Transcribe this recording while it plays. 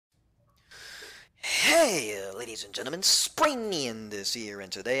Hey, ladies and gentlemen, Sprainian this year, and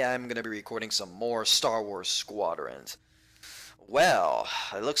today I'm gonna be recording some more Star Wars Squadrons. Well,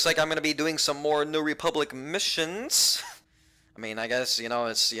 it looks like I'm gonna be doing some more New Republic missions. I mean, I guess,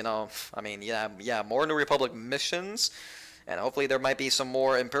 yeah, more New Republic missions. And hopefully there might be some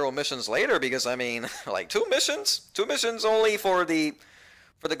more Imperial missions later, because, I mean, like, two missions? Two missions only for the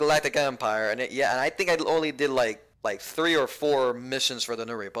Galactic Empire, and I think I only did, like 3 or 4 missions for the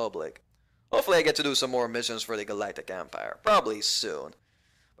New Republic. Hopefully I get to do some more missions for the Galactic Empire. Probably soon.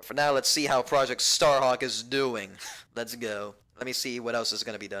 But for now, let's see how Project Starhawk is doing. Let's go. Let me see what else is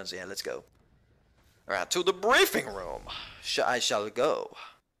going to be done. So yeah, let's go. Alright, to the briefing room. I shall go.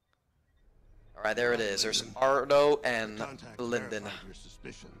 Alright, there it is. There's Ardo and Lyndon. Your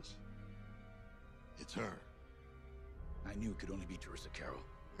suspicions. It's her. I knew it could only be Teresa Carroll.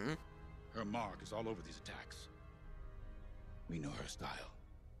 Hmm? Her mark is all over these attacks. We know her style.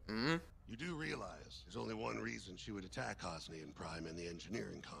 Hmm? You do realize there's only one reason she would attack Hosnian Prime and the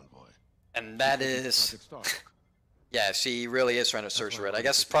engineering convoy. And that is... Project Starhawk. Yeah, she really is trying to search for it. I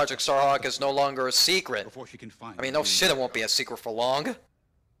guess Project Starhawk is no longer a secret. Before she can find I mean, no shit, it won't be a secret for long.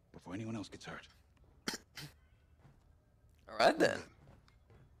 Before anyone else gets hurt. Alright then.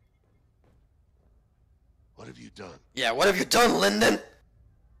 What have you done? Yeah, what have you done, Lyndon?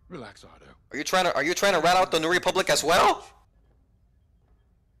 Relax, Ardo. Are you trying to rat out the New Republic as well?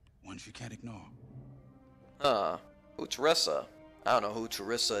 One she can't ignore. Who Teresa? I don't know who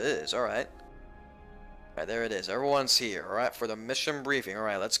Teresa is. Alright. Alright, there it is. Everyone's here. Alright, for the mission briefing.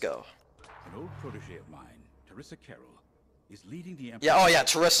 Alright, let's go. An old protege of mine, Teresa Carroll, is leading the Empire. Yeah, oh yeah,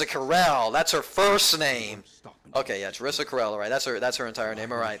 Teresa Carell. That's her first name. Okay, yeah, Teresa Carell. Alright, that's her entire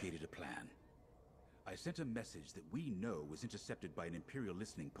name. Alright. A plan. I sent a message that we know was intercepted by an Imperial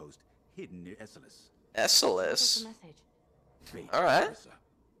listening post hidden near Esselis. Esselis? Bait, Alright. Teresa.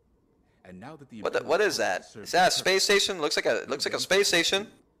 And now that the What is that? Is that a space station? Looks like a space station.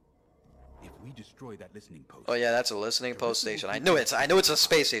 If we destroy that listening post. Oh yeah, that's a listening post station. I knew it. I knew it's a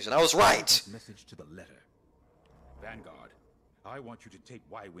space station. I was right. Message to the letter. Vanguard, I want you to take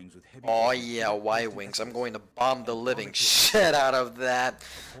Y-wings with heavy. Oh yeah, Y-wings. I'm going to bomb the living shit out of that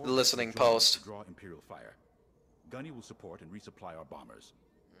listening post. Draw Imperial fire. Gunny will support and resupply our bombers.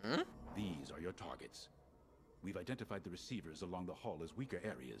 Hmm? These are your targets. We've identified the receivers along the hull as weaker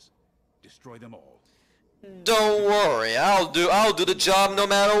areas. Destroy them all. Don't worry, I'll do the job no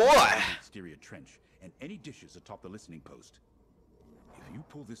matter what. Exterior trench and any dishes atop the listening post. If you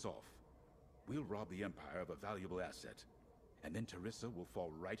pull this off, we'll rob the Empire of a valuable asset, and then Teresa will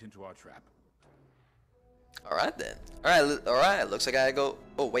fall right into our trap. All right then. All right. Looks like I go.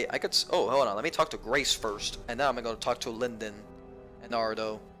 Oh wait, oh, hold on. Let me talk to Grace first, and then I'm gonna talk to Lyndon and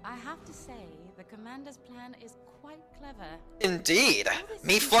Ardo. I have to say, the commander's plan is quite clever. Indeed.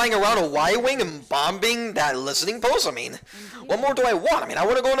 Me flying around a Y-wing and bombing that listening post? I mean, what more do I want? I mean, I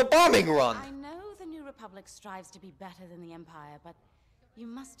want to go on a bombing run. I know the New Republic strives to be better than the Empire, but you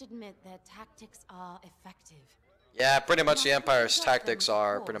must admit their tactics are effective. Yeah, pretty much the Empire's tactics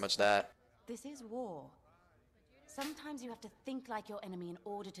are pretty much that. This is war. Sometimes you have to think like your enemy in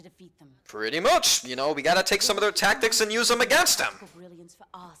order to defeat them. Pretty much. You know, we gotta take some of their tactics and use them against them. Brilliance for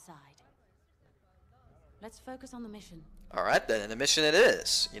our side. Let's focus on the mission. Alright then, and the mission it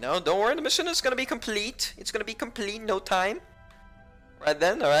is. You know, don't worry, the mission is gonna be complete. It's gonna be complete in no time. Right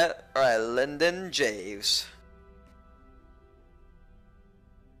then, alright. Alright, Lyndon Javes.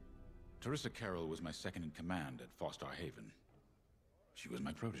 Teresa Carroll was my second in command at Fostar Haven. She was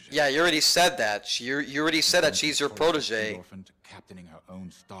my protege. Yeah, you already said that. You already said that she's your protege. Orphaned, captaining her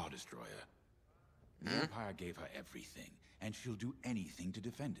own Star Destroyer. The Empire gave her everything, and she'll do anything to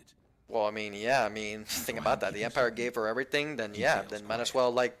defend it. Well, I mean, yeah, I mean, think about that. The Empire gave her everything, then yeah, then might as well,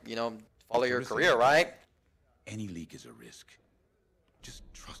 like, you know, follow your career, right? Any leak is a risk. Just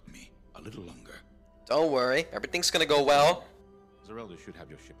trust me a little longer. Don't worry, everything's gonna go well. Zerelda should have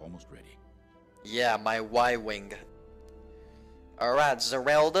your ship almost ready. Yeah, my Y-wing. Alright,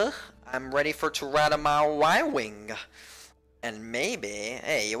 Zerelda, I'm ready to ride on my Y-wing. And maybe,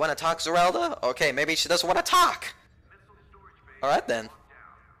 hey, you wanna talk, Zerelda? Okay, maybe she doesn't wanna talk. Alright then.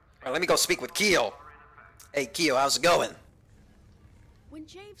 Alright, let me go speak with Keo. Hey, Keo, how's it going? When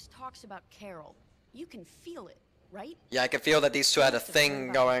Javes talks about Carol, you can feel it, right? Yeah, I can feel that these two had a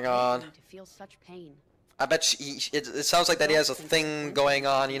thing going on. To feel such pain. I bet it sounds like that he has a thing going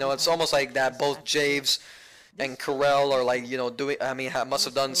on, you know, it's almost like that both Javes and Carell are like, you know, must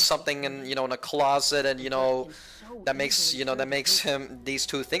have done something in, you know, in a closet, and, you know, that makes these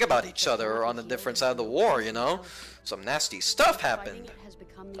two think about each other on the different side of the war, you know? Some nasty stuff happened.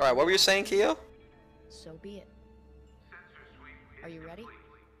 Alright, what were you saying, Keo? So be it. Are you ready?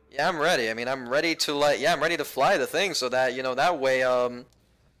 Yeah, I'm ready. I mean, I'm ready to like, yeah, I'm ready to fly the thing so that, you know, that way,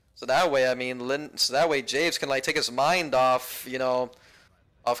 so that way, I mean, so that way Javes can like take his mind off, you know,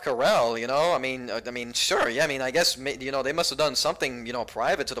 off Carell, you know? I mean, sure, yeah, I mean, I guess, you know, they must have done something, you know,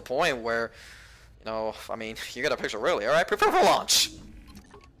 private to the point where, you know, I mean, you got a picture really. All right, prepare for launch.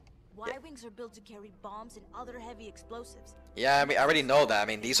 Y-wings are built to carry bombs and other heavy explosives. Yeah, I mean, I already know that. I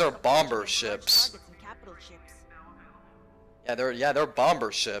mean, these are bomber ships. Yeah, they're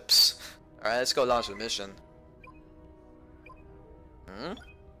bomber ships. All right, let's go launch the mission. All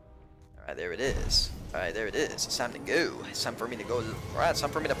right, there it is. All right, there it is. It's time to go. It's time for me to go. All right, it's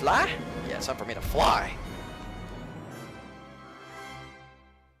time for me to fly. Yeah, it's time for me to fly.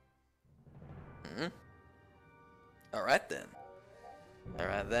 All right then. All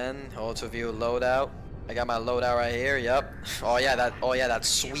right then. Auto view loadout. I got my loadout right here. Yep. Oh yeah, that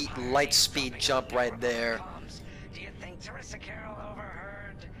sweet light speed jump right there. Do you think Teresa Carroll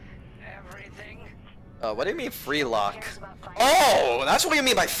overheard everything? What do you mean free lock? Oh, that's what you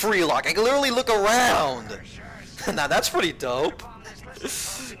mean by free lock. I can literally look around. Now that's pretty dope.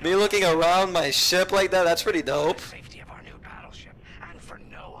 Me looking around my ship like that, that's pretty dope. Safety of our new battleship, and for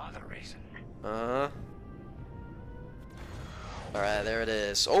no other reason. Alright, there it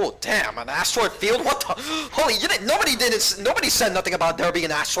is. Oh, damn, an asteroid field? What the? Holy, nobody said nothing about there being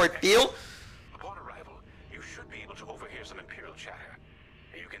an asteroid field. Upon arrival, you should be able to overhear some Imperial chatter.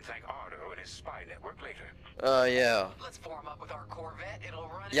 You can thank Ardo and his spy network later. Yeah. Let's form up with our Corvette. It'll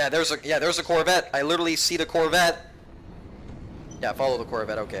run. Yeah, there's a Corvette. I literally see the Corvette. Yeah, follow the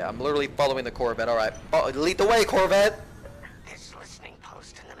Corvette. Okay, I'm literally following the Corvette. Alright. Oh, lead the way, Corvette. This listening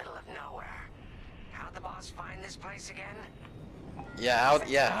post in the middle of nowhere. How'd the boss find this place again?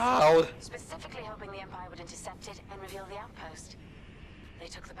 How? Specifically hoping the Empire would intercept it and reveal the outpost. They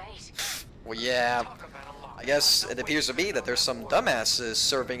took the bait. Well, yeah. I guess it appears to be that there's some dumbasses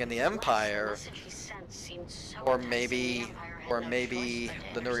serving in the Empire. Or maybe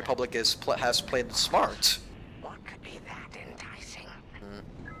the New Republic has played it smart. What could be that enticing?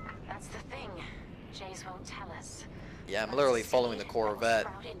 That's the thing. Jays won't tell us. Yeah, I'm literally following the Corvette.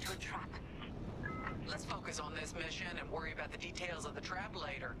 Into a trap. Let's focus on this mission and worry about the details of the trap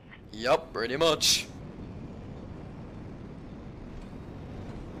later. Yup, pretty much.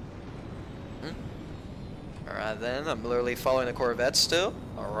 Alright then, I'm literally following the Corvette still.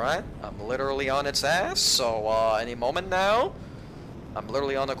 Alright, I'm literally on its ass, so any moment now, I'm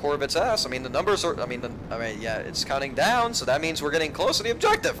literally on the Corvette's ass. I mean, the numbers are, yeah, it's counting down, so that means we're getting close to the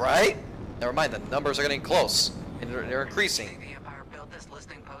objective, right? Never mind, the numbers are getting close, and they're increasing. The Empire built this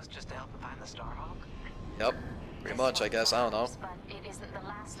listening post just to help find the Starhawk? Yep, pretty much, I guess, I don't know. But it isn't the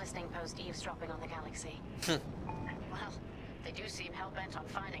last listening post eavesdropping on the galaxy. Well, they do seem hell-bent on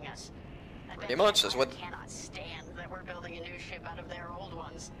finding us. Pretty much, that's what... I cannot stand that we're building a new ship out of their old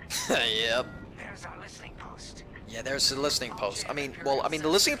ones. Yep. There's our listening post. Yeah, there's the listening post. I mean, well, the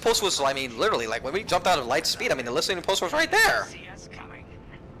listening post was, literally, like, when we jumped out of light speed, the listening post was right there. See us coming.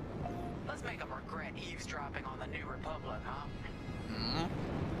 Let's make them regret eavesdropping on the New Republic, huh?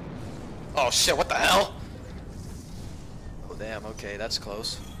 Oh, shit, what the hell? Oh, damn, okay, that's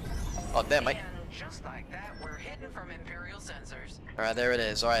close. Oh, damn, And just like that, we're hidden from Imperial sensors. Alright, there it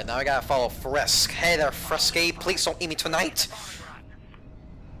is. Alright, now I gotta follow Frisk. Hey there, Frisky, please don't eat me tonight.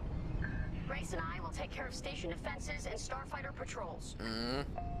 Grace and I will take care of station defenses and starfighter patrols.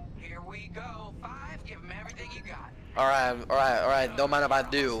 Here we go. 5, give them everything you got. Alright, don't mind if I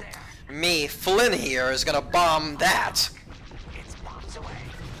do. Me, Flynn here, is gonna bomb that. It's bombs away.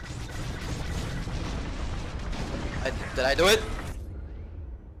 Did I do it?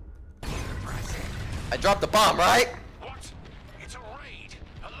 I dropped the bomb, right? What? It's a raid!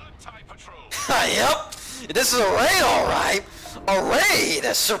 Alert TIE Patrol! Yep! This is a raid, alright! A raid!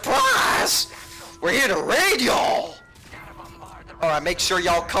 A surprise! We're here to raid y'all! Alright, make sure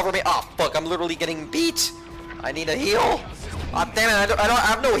y'all cover me. Oh, fuck, I'm literally getting beat. I need a heal. Oh, damn it, I don't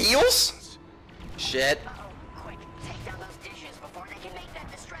have no heals? Shit. Quick, take down those dishes before they can make that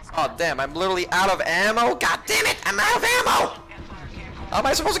distress. Oh, damn, I'm literally out of ammo. God damn it, I'm out of ammo! How am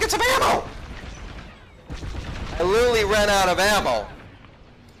I supposed to get some ammo? I literally ran out of ammo.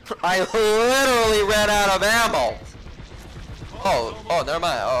 I literally ran out of ammo. Oh, never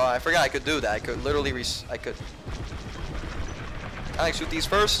mind. Oh, I forgot I could do that. I could literally Can I shoot these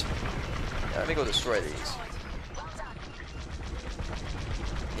first? Yeah, let me go destroy these.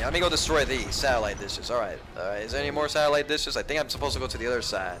 Yeah, let me go destroy these satellite dishes. Alright. Is there any more satellite dishes? I think I'm supposed to go to the other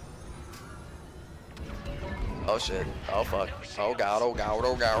side. Oh shit. Oh fuck. Oh god, oh god,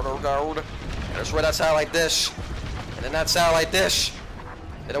 oh god, oh god. Destroy that satellite dish. And then that satellite dish.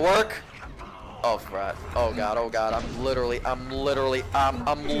 Did it work? Oh crap. Oh god, oh god. I'm literally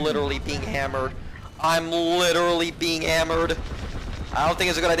being hammered. I'm literally being hammered. I don't think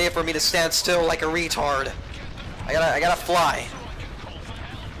it's a good idea for me to stand still like a retard. I gotta fly.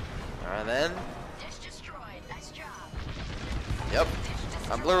 Alright then. Yep.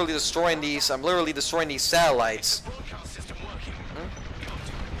 I'm literally destroying these satellites.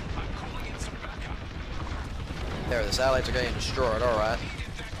 There, the satellites are getting destroyed, alright.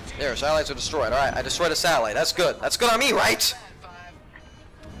 There, satellites are destroyed. Alright, I destroyed a satellite. That's good. That's good on me, right?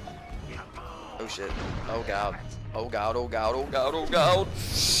 Oh shit. Oh god. Oh god, oh god, oh god, oh god.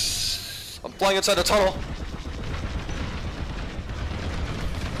 I'm flying inside the tunnel.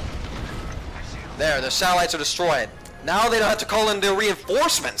 There, the satellites are destroyed. Now they don't have to call in their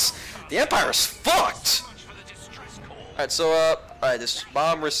reinforcements. The Empire's fucked. Alright, so alright, this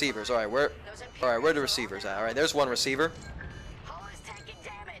bomb receivers. Alright, where are the receivers at? Alright, there's one receiver.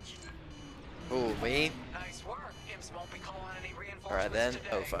 Ooh, me? Alright then.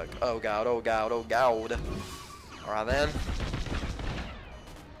 Oh fuck. Oh god, oh god, oh god. Alright then.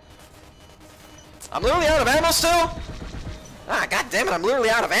 I'm literally out of ammo still? Ah, god damn it, I'm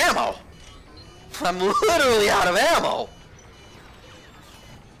literally out of ammo. I'm literally out of ammo.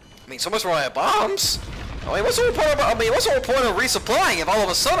 I mean, so much for my bombs. I mean, what's the whole point of resupplying if all of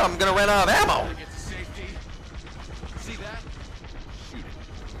a sudden I'm gonna run out of ammo?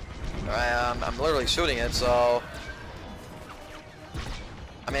 Alright, I'm literally shooting it, so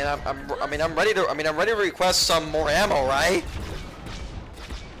I'm ready to request some more ammo, right?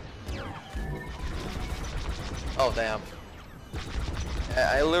 Oh damn.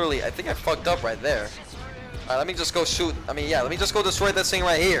 I think I fucked up right there. Alright, let me just go shoot. Let me just go destroy this thing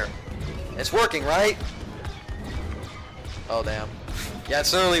right here. It's working, right? Oh damn. Yeah,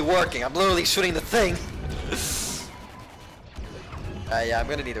 it's literally working. I'm literally shooting the thing. Yeah, I'm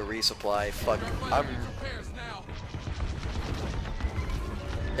gonna need a resupply. Fuck.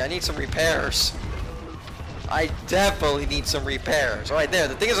 Yeah, I need some repairs. I definitely need some repairs. Alright, there.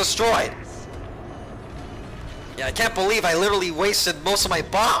 The thing is destroyed. Yeah, I can't believe I literally wasted most of my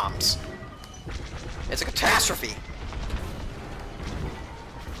bombs. It's a catastrophe.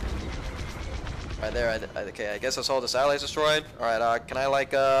 Right there. Okay, I guess that's all the satellites destroyed. Alright, can I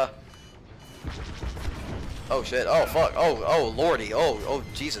like, oh shit. Oh fuck. Oh lordy. Oh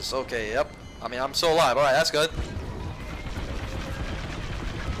Jesus. Okay, yep. I mean, I'm still alive. Alright, that's good.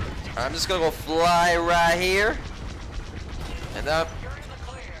 Alright, I'm just gonna go fly right here. And then...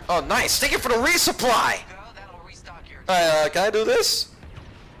 Oh, nice. Thank you for the resupply. Alright, can I do this?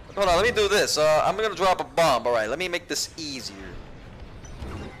 Hold on, let me do this. I'm gonna drop a bomb. Alright, let me make this easier.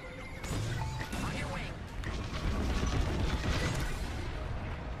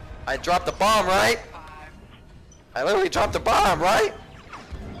 I dropped the bomb, right? I literally dropped the bomb, right?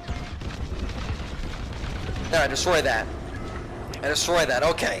 There, I destroyed that. I destroyed that,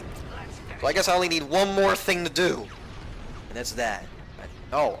 okay. So I guess I only need one more thing to do. And that's that.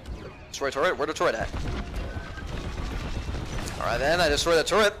 Oh, destroy turret? Where the turret at? Alright then, I destroyed the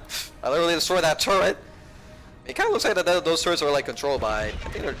turret. I literally destroyed that turret. It kind of looks like that those turrets are like controlled by... I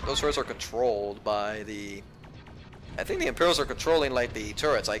think those turrets are controlled by the... I think the Imperials are controlling like the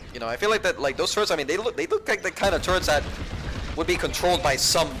turrets. Like, you know, I feel like that, like those turrets, I mean, they look like the kind of turrets that would be controlled by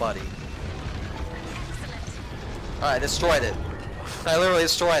somebody. Alright, I destroyed it. I literally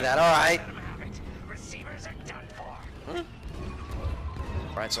destroyed that, alright.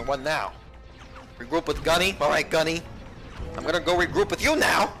 Alright, so what now? Regroup with Gunny? Alright, Gunny. I'm gonna go regroup with you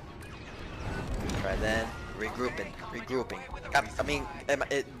now! Alright then, regrouping. I mean,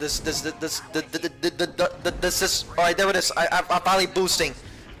 this is... Alright, there it is. I'm finally boosting.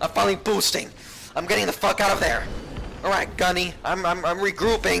 I'm getting the fuck out of there. Alright, Gunny. I'm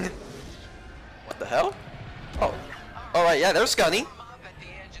regrouping. What the hell? Oh. Alright, yeah, there's Gunny.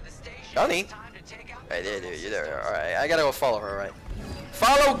 Gunny? Alright, there. Alright, I gotta go follow her, alright.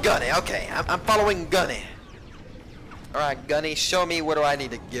 Follow Gunny, okay. I'm following Gunny. Alright, Gunny, show me where do I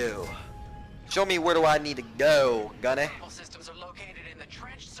need to go. Show me where do I need to go, Gunny.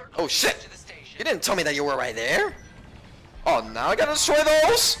 Oh shit! You didn't tell me that you were right there. Oh, now I gotta destroy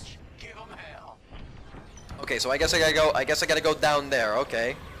those? Okay, so I guess I gotta go down there,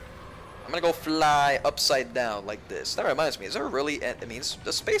 okay. I'm gonna go fly upside down like this. That reminds me, is there really, I mean,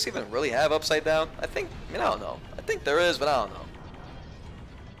 does space even really have upside down? I don't know. I think there is, but I don't know.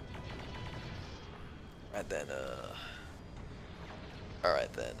 Right then,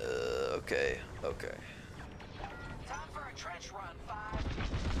 alright then, okay. Time for a trench run,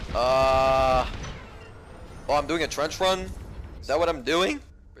 5. Oh, I'm doing a trench run? Is that what I'm doing?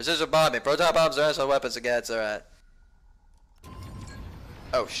 Precision bombing. Proton bombs are excellent weapons against, alright.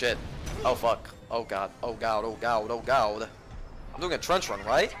 Oh shit. Oh fuck. Oh god. Oh god. Oh god. Oh god. I'm doing a trench run,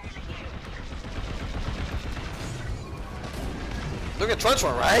 right? Doing a trench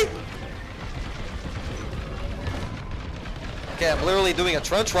run, right? Okay, I'm literally doing a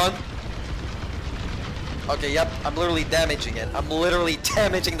trench run. Okay, yep, I'm literally damaging it. I'm literally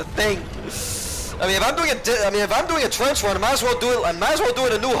damaging the thing. I mean, if I'm doing a trench run, I might as well do it. I might as well do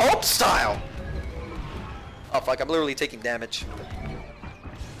it a New Hope style. Oh fuck, I'm literally taking damage.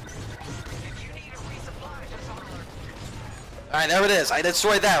 All right, there it is. I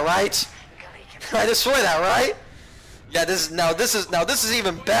destroyed that, right? I destroyed that, right? Yeah, this is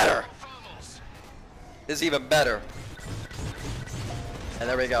even better. This is even better. And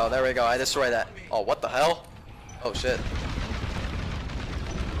there we go, I destroyed that. Oh, what the hell? Oh shit.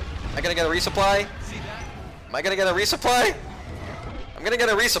 Am I gonna get a resupply? Am I gonna get a resupply? I'm gonna get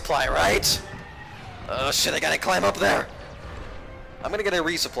a resupply, right? Oh shit, I gotta climb up there. I'm gonna get a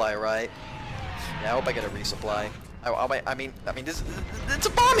resupply, right? Yeah, I hope I get a resupply. I mean, this it's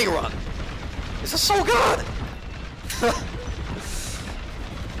a bombing run. This is so good.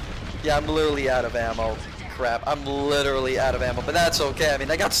 Yeah, I'm literally out of ammo. Crap, I'm literally out of ammo, but that's okay. I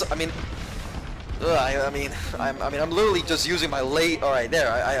mean, I'm literally just using my all right,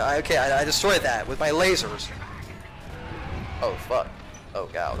 there. I destroyed that with my lasers. Oh fuck. Oh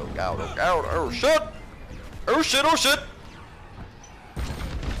god. Oh god. Oh god. Oh shit. Oh shit. Oh shit.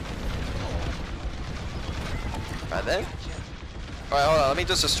 Right then. All right, hold on. Let me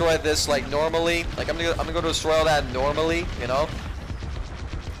just destroy this like normally. Like I'm gonna go destroy all that normally. You know.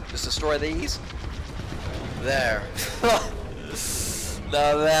 Just destroy these. There.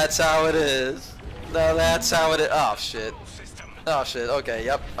 Now that's how it is. Now that's how it is. Oh shit. Oh shit. Okay.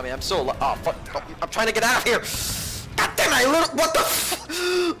 Yep. I mean, I'm so. Oh fuck. I'm trying to get out of here. God damn it! What the?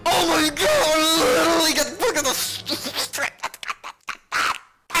 Oh my god! I literally get fucking the.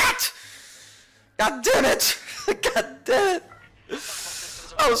 God damn it! God damn it!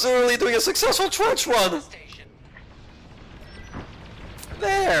 I was literally doing a successful trench run.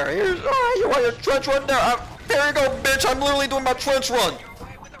 There. Here's. Alright, you want your trench run there? There you go, bitch. I'm literally doing my trench run.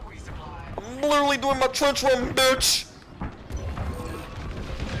 I'm literally doing my trench run, bitch.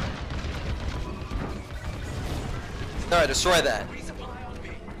 Alright, destroy that.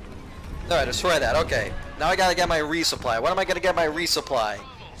 Alright, destroy that. Okay. Now I gotta get my resupply. What am I gonna get my resupply?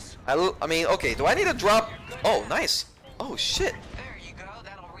 I mean, okay, do I need to drop... Oh, nice. Oh, shit. There you go.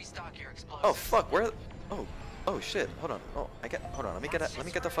 That'll restock your explosives. Oh, fuck. Where... Oh, shit. Hold on. Oh, Hold on. Let me get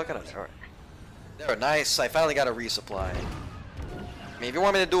the fuck out of there. Alright. There, nice. I finally got a resupply. I mean, if you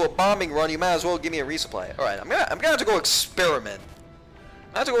want me to do a bombing run, you might as well give me a resupply. Alright, I'm gonna have to go experiment.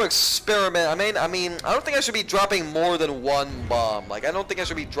 I have to go experiment. I mean, I don't think I should be dropping more than one bomb. Like, I don't think I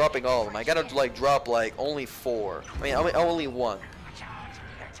should be dropping all of them. I gotta, like, drop, like, only 4. I mean, only 1.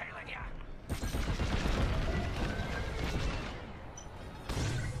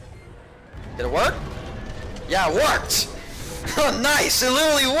 Did it work? Yeah, it worked! Oh, nice! It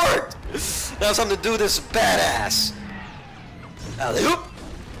literally worked! Now it's time to do this badass. Alley-oop!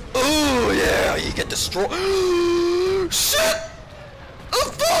 Ooh, yeah! You get destroyed. Shit! Oh,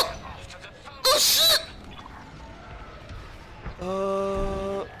 fuck! Oh, shit!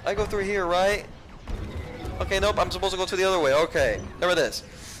 I go through here, right? Okay, nope, I'm supposed to go to the other way. Okay, there it is.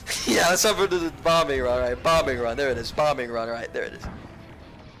 Yeah, let's have to do the bombing run, right? Bombing run, there it is. Bombing run, right? There it is.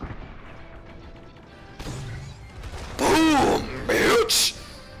 Boom, bitch!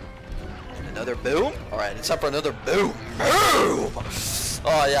 Another boom? Alright, it's time for another boom. Boom!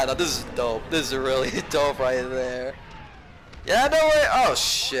 Oh, yeah, no, this is dope. This is really dope right there. Yeah, no way. Oh,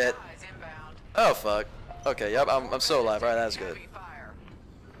 shit. Oh, fuck. Okay, yep, I'm still alive. Alright, that's good.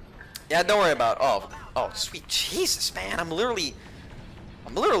 Yeah, don't worry about it. Oh, sweet Jesus, man. I'm literally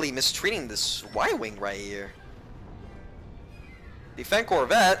mistreating this Y-Wing right here. Defend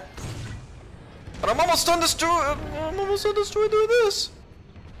Corvette. But I'm almost done destroying doing this.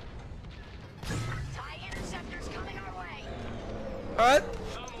 Alright.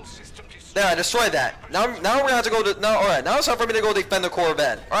 There, I destroyed that. Now we're gonna have to go to alright, now it's time for me to go defend the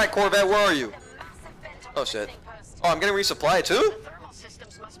Corvette. Alright, Corvette, where are you? Oh shit. Oh, I'm getting resupply too?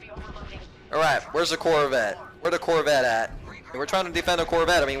 Alright, where's the Corvette? Where the Corvette at? We're trying to defend the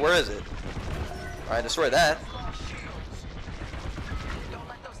Corvette, I mean, where is it? Alright, destroy that.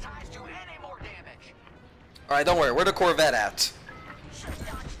 Alright, don't worry. Where the Corvette at?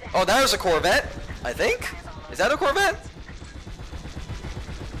 Oh, there's a Corvette, I think. Is that a Corvette?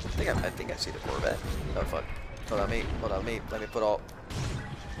 I think I see the Corvette. Oh fuck. Hold on, let me put all.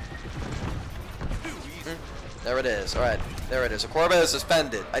 There it is. Alright, there it is. The Corvette is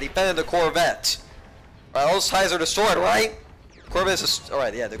suspended. I defended the Corvette. Alright, all those ties are destroyed, right? Corvette is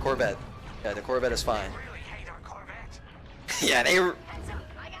alright, yeah, the Corvette. Yeah, the Corvette is fine. Really hate our Corvette. Yeah, they. Heads up,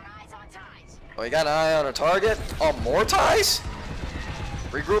 I got eyes on ties. Oh, you got an eye on a target? Oh, more ties?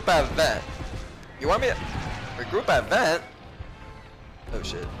 Regroup at vent. You want me to regroup at vent? Oh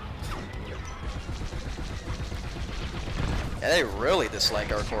shit. Yeah, they really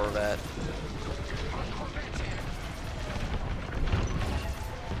dislike our Corvette.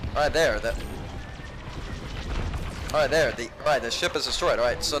 Alright, there. Alright, there. Alright, the ship is destroyed.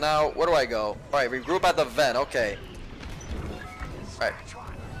 Alright, so now, where do I go? Alright, regroup at the vent. Okay. Alright.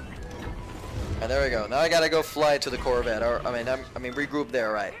 And there we go. Now I gotta go fly to the Corvette. Or, I mean, regroup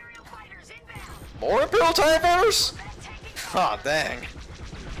there, right? More Imperial TIE Fighters? Aw, oh, dang.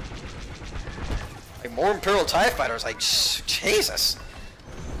 Like, more Imperial TIE Fighters, like, Jesus.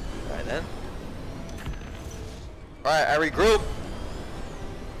 Alright then. Alright, I regroup.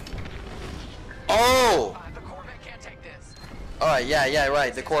 Oh! The Corvette can't take this. Alright, yeah,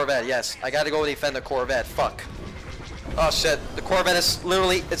 right, the Corvette, yes. I gotta go defend the Corvette, fuck. Oh shit, the Corvette is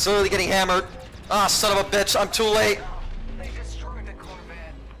literally, getting hammered. Ah, son of a bitch, I'm too late. They destroyed the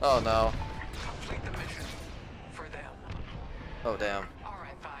Corvette. Oh no. Complete the mission. For them. Oh damn.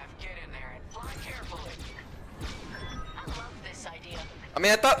 Alright, Five, get in there and fly carefully. I love this idea. I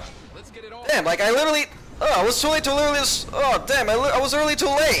mean, I thought, Let's get it on. damn, like I literally, oh, I was too late to literally, oh damn, I was literally too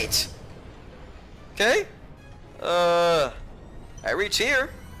late. Okay. I reach here.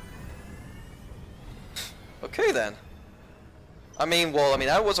 Okay then. I mean, well,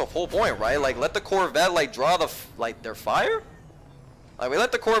 that was a whole point, right? Like, let the Corvette, like, draw the, their fire? Like, we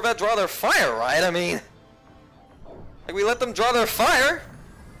let the Corvette draw their fire, right? I mean, like, we let them draw their fire.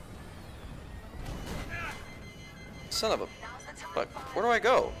 Son of a, fuck, where do I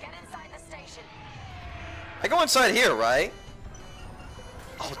go? Get inside the station. I go inside here, right?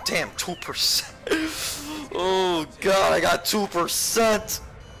 Oh, damn, 2%. Oh, God, I got 2%.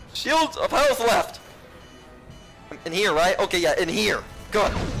 Shield of health left. In here, right? Okay, yeah, in here.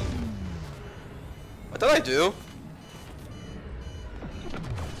 Good. What did I do?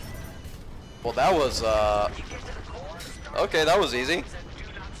 Well, that was, okay, that was easy. Do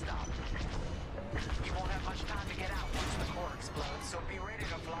not stop. You won't have much time to get out once the core explodes, so be ready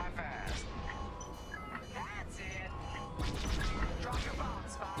to fly fast. That's it. Drop your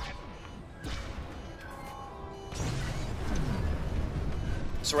bombs, Five.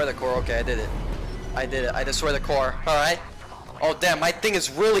 Destroy the core. Okay, I did it. I did it. I destroyed the core. All right. Oh damn, my thing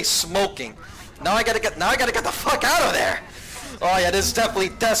is really smoking. Now I gotta get the fuck out of there. Oh yeah, this is definitely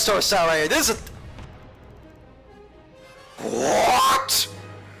Death Star sound right here. This is. What?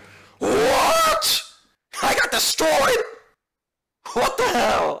 What? I got destroyed. What the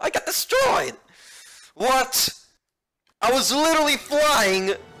hell? I got destroyed. What? I was literally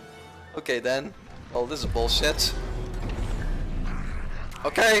flying. Okay then. Oh, this is bullshit.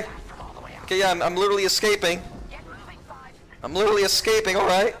 Okay. Okay, yeah, I'm literally escaping. I'm literally escaping,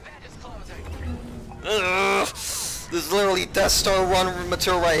 alright. This is literally Death Star run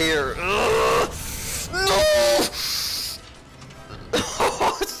material right here. Ugh. No!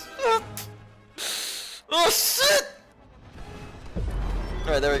 Oh shit!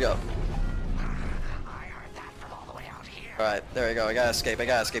 Alright, there we go. Alright, there we go. I gotta escape.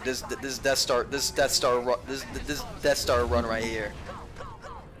 This Death Star run right here.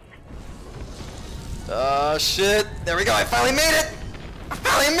 Oh shit! There we go! I finally made it! I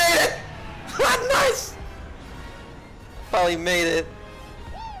finally made it! Nice! Finally made it.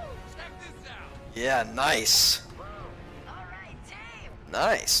 Yeah, nice.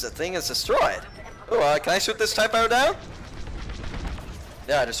 Nice. The thing is destroyed. Oh, can I shoot this TIE Fighter down?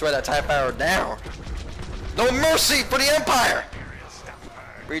 Yeah, I destroyed that TIE Fighter down. No mercy for the Empire!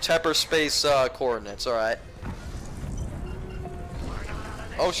 Reach hyperspace coordinates. All right.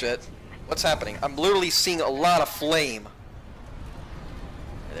 Oh shit. What's happening? I'm literally seeing a lot of flame.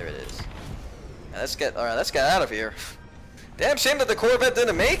 Yeah, there it is. Yeah, let's get out of here. Damn shame that the Corvette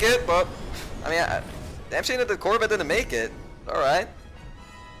didn't make it, but I mean, damn shame that the Corvette didn't make it. All right.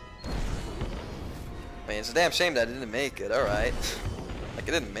 I mean, it's a damn shame that it didn't make it. All right. Like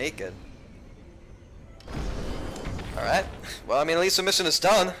it didn't make it. All right. Well, I mean, at least the mission is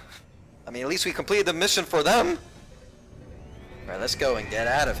done. I mean, at least we completed the mission for them. All right, let's go and get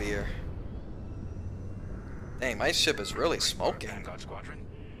out of here. Dang, my ship is really smoking. Vanguard Squadron,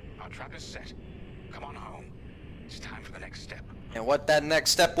 our trap is set. Come on home. It's time for the next step. And what that next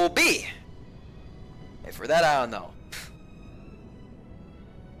step will be? Hey, for that, I don't know.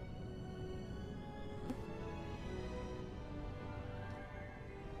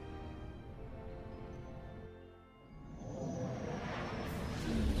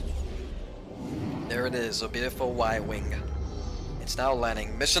 There it is, a beautiful Y-wing. It's now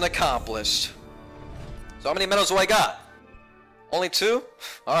landing. Mission accomplished. So how many medals do I got? Only 2?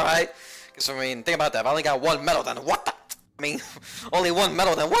 Alright. Because, I mean, think about that. If I only got 1 medal, then what the... I mean, only 1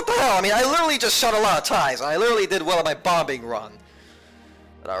 medal, then what the hell? I mean, I literally just shot a lot of ties. And I literally did well at my bombing run.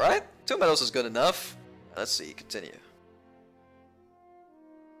 But alright. 2 medals is good enough. Let's see. Continue.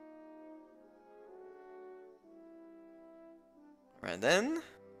 Alright then.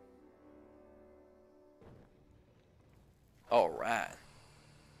 Alright.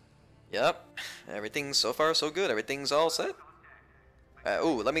 Yep. Everything's so far so good. Everything's all set.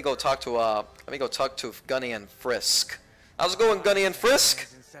 Ooh, let me go talk to Gunny and Frisk. How's it going, Gunny and Frisk?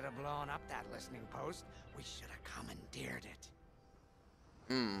 Instead of blowing up that listening post, we should have commandeered it.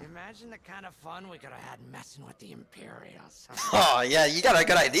 Imagine the kind of fun we could have had messing with the Imperials. Oh, yeah, you got a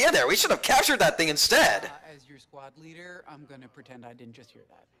good idea there. We should have captured that thing instead. As your squad leader, I'm gonna pretend I didn't just hear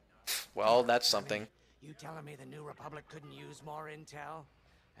that. Well, that's something. You telling me the New Republic couldn't use more intel?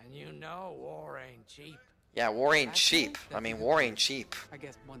 And you know war ain't cheap. Yeah, war ain't cheap. I mean, war ain't cheap. I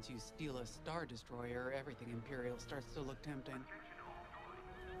guess once you steal a Star Destroyer, everything Imperial starts to look tempting.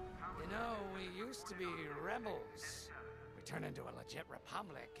 You know, we used to be rebels. We turned into a legit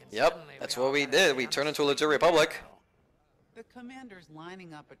republic. And Yep, suddenly that's we what all we got did. We damn turned into a legit republic. The commander's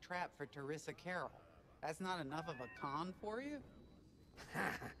lining up a trap for Teresa Carroll. That's not enough of a con for you?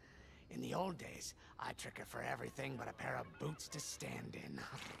 In the old days, I'd trick her for everything but a pair of boots to stand in.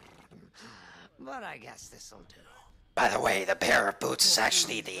 But I guess this'll do. By the way, the pair of boots is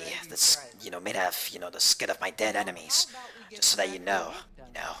actually the made of, the skin of my dead enemies. Just so that you know.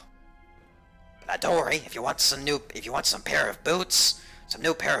 But don't worry, if you want some new pair of boots, some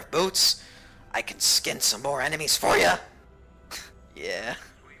new pair of boots, I can skin some more enemies for you. Yeah.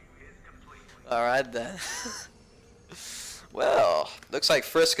 Alright then. Well, looks like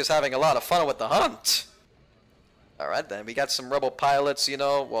Frisk is having a lot of fun with the hunt. Alright then, we got some rebel pilots,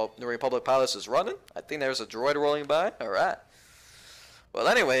 well, the Republic pilots is running. I think there's a droid rolling by. Alright. Well,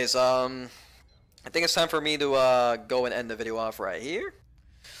 anyways, I think it's time for me to go and end the video off right here.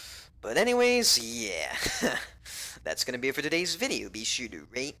 But anyways, yeah. That's gonna be it for today's video. Be sure to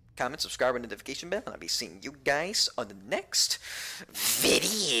rate, comment, subscribe, and notification bell, and I'll be seeing you guys on the next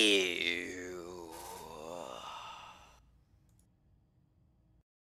video.